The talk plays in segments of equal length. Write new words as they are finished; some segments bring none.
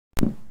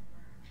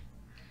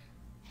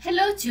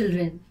Hello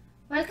children,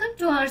 welcome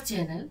to our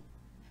channel.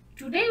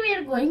 Today we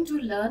are going to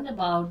learn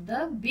about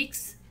the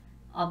beaks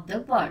of the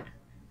bird.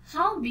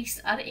 How beaks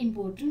are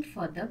important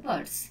for the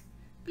birds.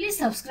 Please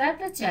subscribe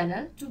the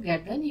channel to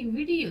get the new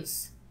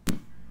videos.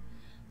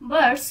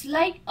 Birds,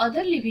 like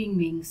other living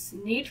beings,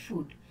 need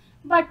food,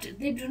 but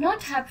they do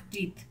not have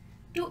teeth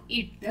to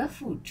eat the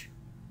food.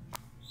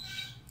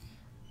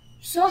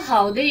 So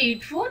how they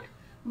eat food?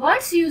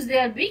 Birds use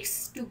their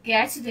beaks to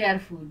catch their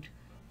food,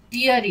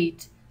 tear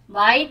it,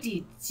 bite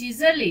it,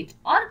 chisel it,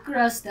 or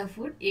crush the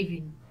food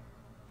even.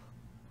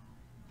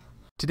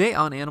 Today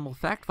on Animal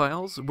Fact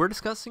Files, we're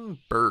discussing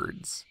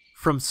birds.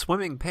 From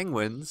swimming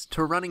penguins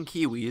to running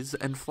kiwis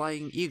and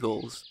flying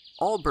eagles,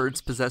 all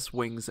birds possess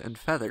wings and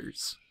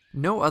feathers.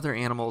 No other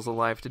animals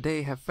alive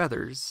today have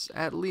feathers,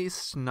 at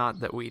least not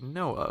that we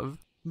know of,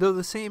 though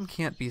the same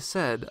can't be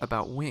said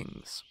about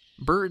wings.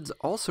 Birds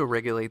also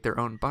regulate their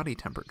own body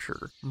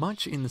temperature,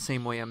 much in the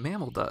same way a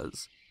mammal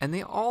does, and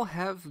they all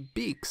have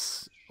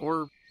beaks,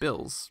 or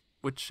bills,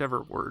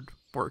 whichever word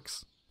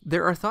works.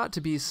 There are thought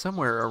to be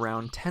somewhere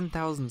around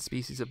 10,000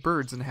 species of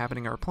birds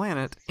inhabiting our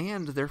planet,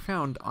 and they're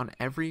found on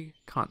every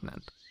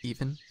continent,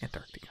 even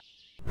Antarctica.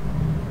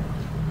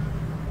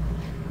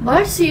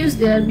 Birds use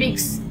their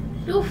beaks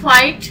to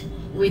fight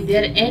with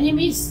their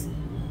enemies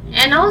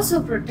and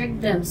also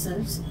protect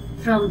themselves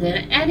from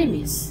their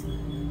enemies.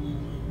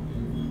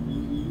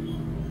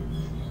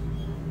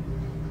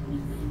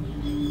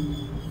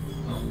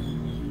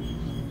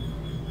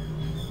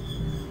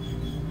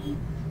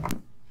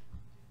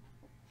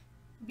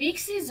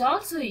 Beaks is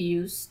also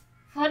used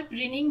for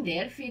preening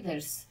their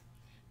feathers.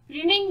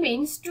 Preening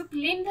means to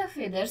clean the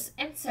feathers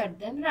and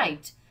set them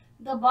right.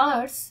 The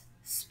birds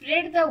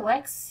spread the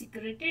wax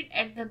secreted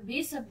at the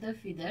base of the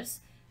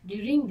feathers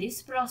during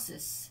this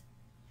process.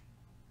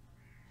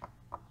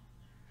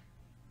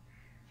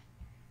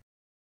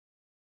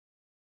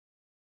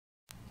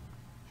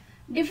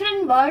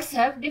 Different birds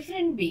have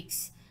different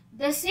beaks.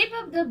 The shape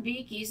of the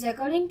beak is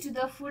according to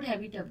the food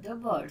habit of the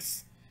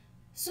birds.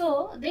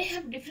 So, they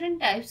have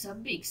different types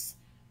of beaks.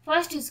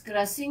 First is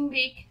crushing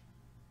beak,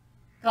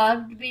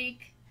 curved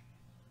beak,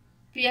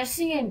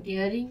 piercing and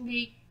tearing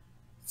beak,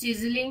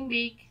 chiseling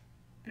beak,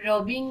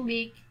 probing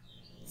beak,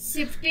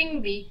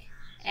 sifting beak,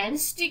 and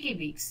sticky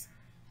beaks.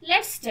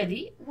 Let's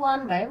study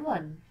one by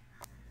one.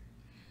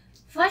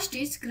 First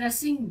is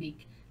crushing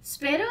beak.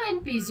 Sparrow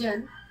and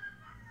pigeon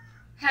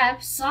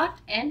have short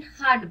and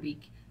hard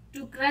beak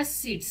to crush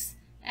seeds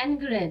and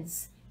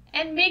grains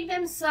and make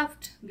them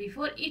soft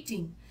before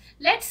eating.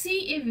 Let's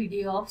see a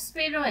video of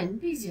sparrow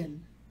and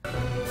pigeon.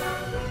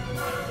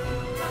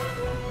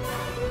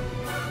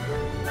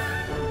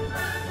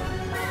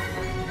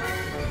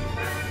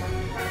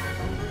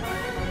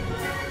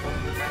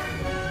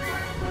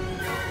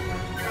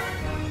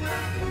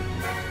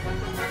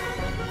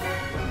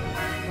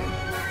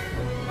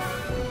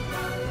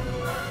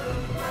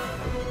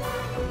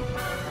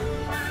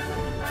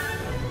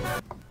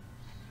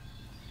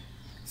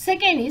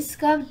 Second is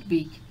curved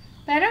beak.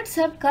 Parrots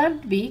have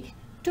curved beak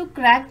to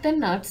crack the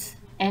nuts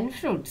and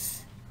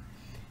fruits.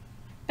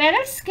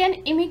 Parrots can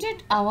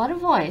imitate our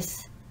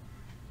voice.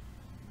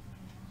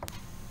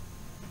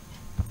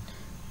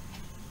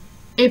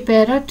 A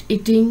parrot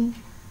eating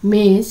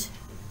maize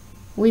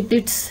with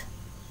its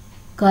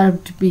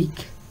curved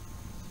beak.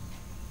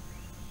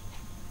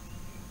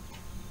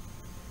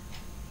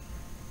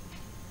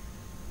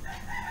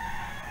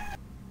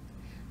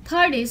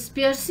 Third is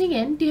piercing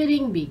and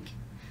tearing beak.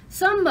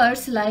 Some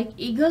birds like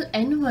eagle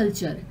and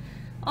vulture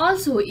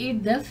also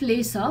eat the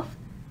flesh of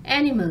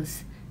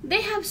animals.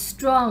 They have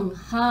strong,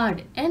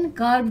 hard and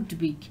curved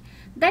beak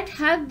that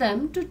help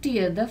them to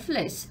tear the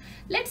flesh.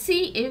 Let's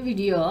see a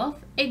video of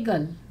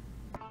eagle.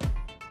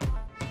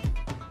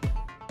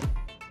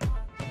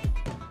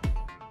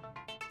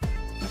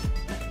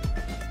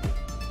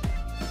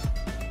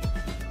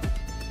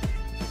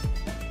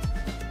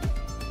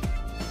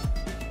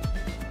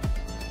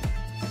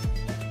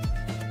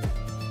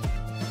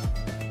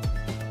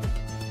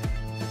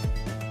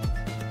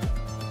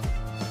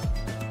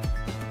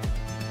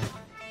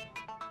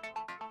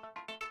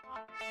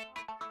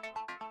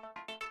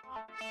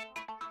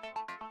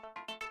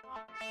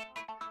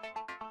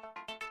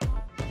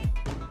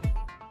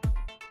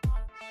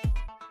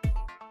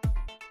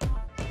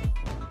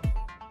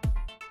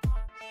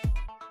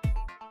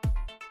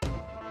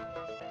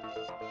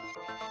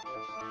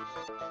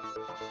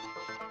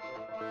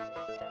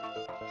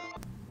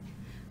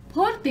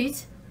 Fourth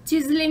is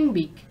chiseling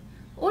beak.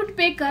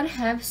 Woodpecker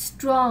have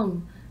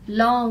strong,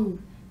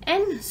 long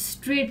and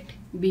straight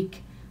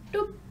beak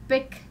to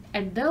peck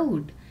at the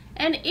wood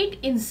and eat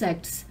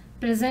insects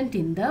present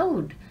in the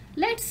wood.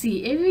 Let's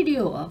see a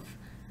video of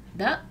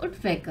the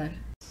woodpecker.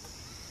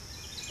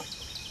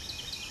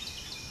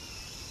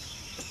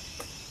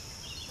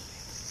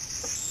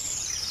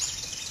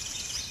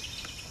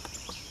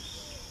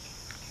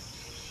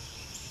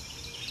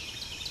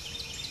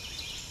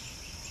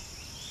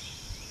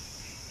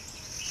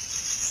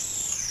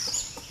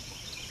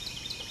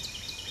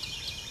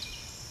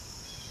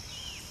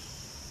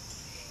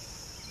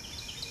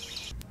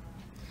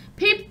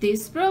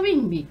 Fifth is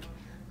probing beak.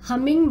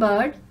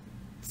 Hummingbird,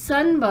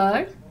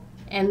 sunbird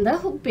and the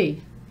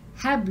hoope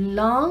have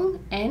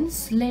long and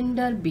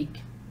slender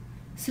beak.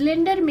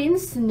 Slender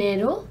means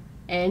narrow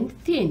and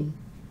thin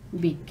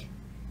beak.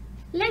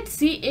 Let's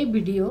see a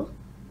video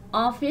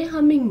of a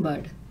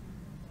hummingbird.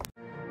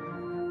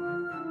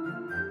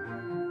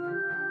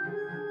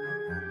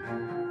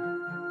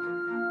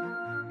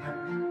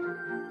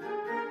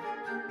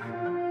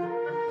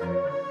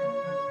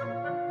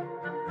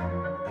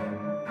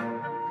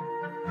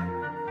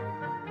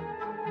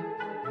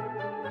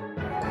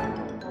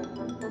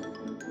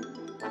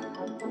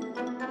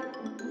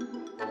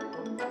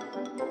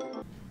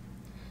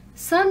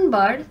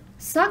 Sunbird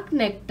suck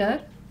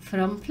nectar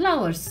from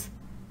flowers.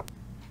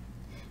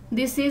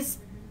 This is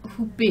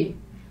hoope,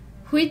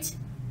 which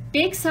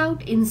takes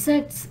out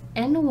insects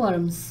and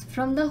worms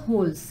from the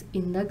holes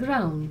in the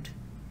ground.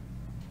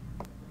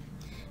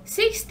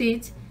 Sixth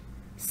is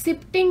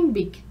sifting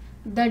beak.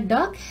 The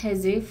duck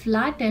has a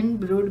flat and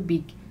broad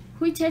beak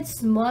which has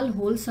small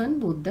holes on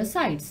both the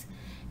sides.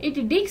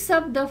 It digs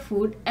up the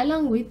food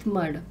along with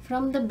mud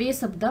from the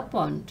base of the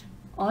pond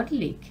or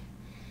lake.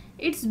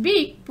 Its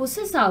beak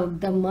pushes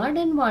out the mud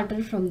and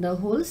water from the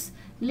holes,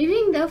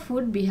 leaving the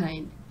food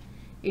behind.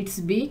 Its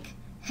beak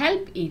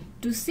helps it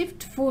to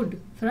sift food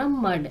from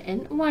mud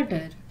and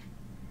water.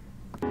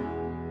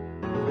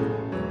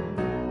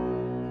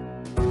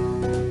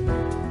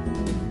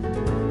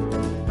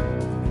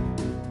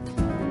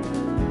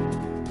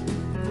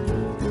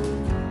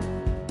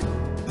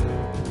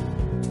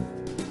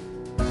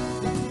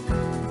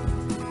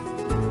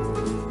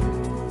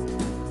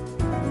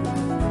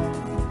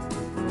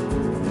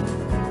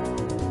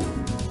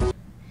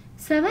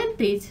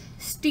 Seventh is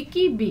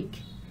sticky beak.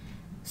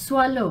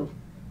 Swallow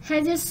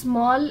has a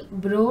small,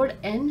 broad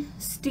and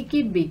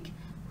sticky beak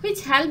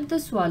which helps the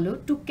swallow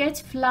to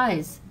catch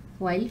flies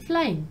while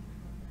flying.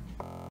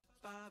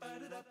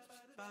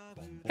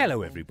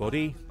 Hello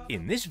everybody,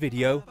 in this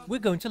video we're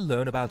going to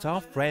learn about our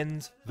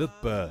friends the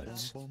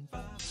birds.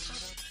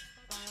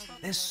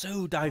 They're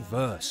so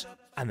diverse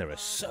and there are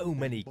so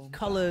many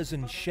colours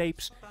and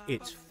shapes,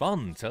 it's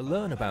fun to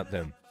learn about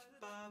them.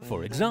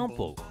 For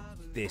example,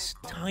 this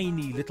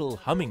tiny little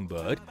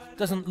hummingbird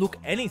doesn't look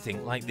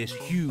anything like this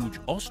huge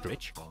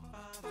ostrich.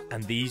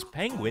 And these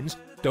penguins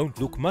don't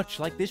look much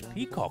like this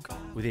peacock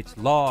with its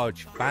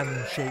large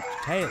fan-shaped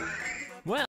tail.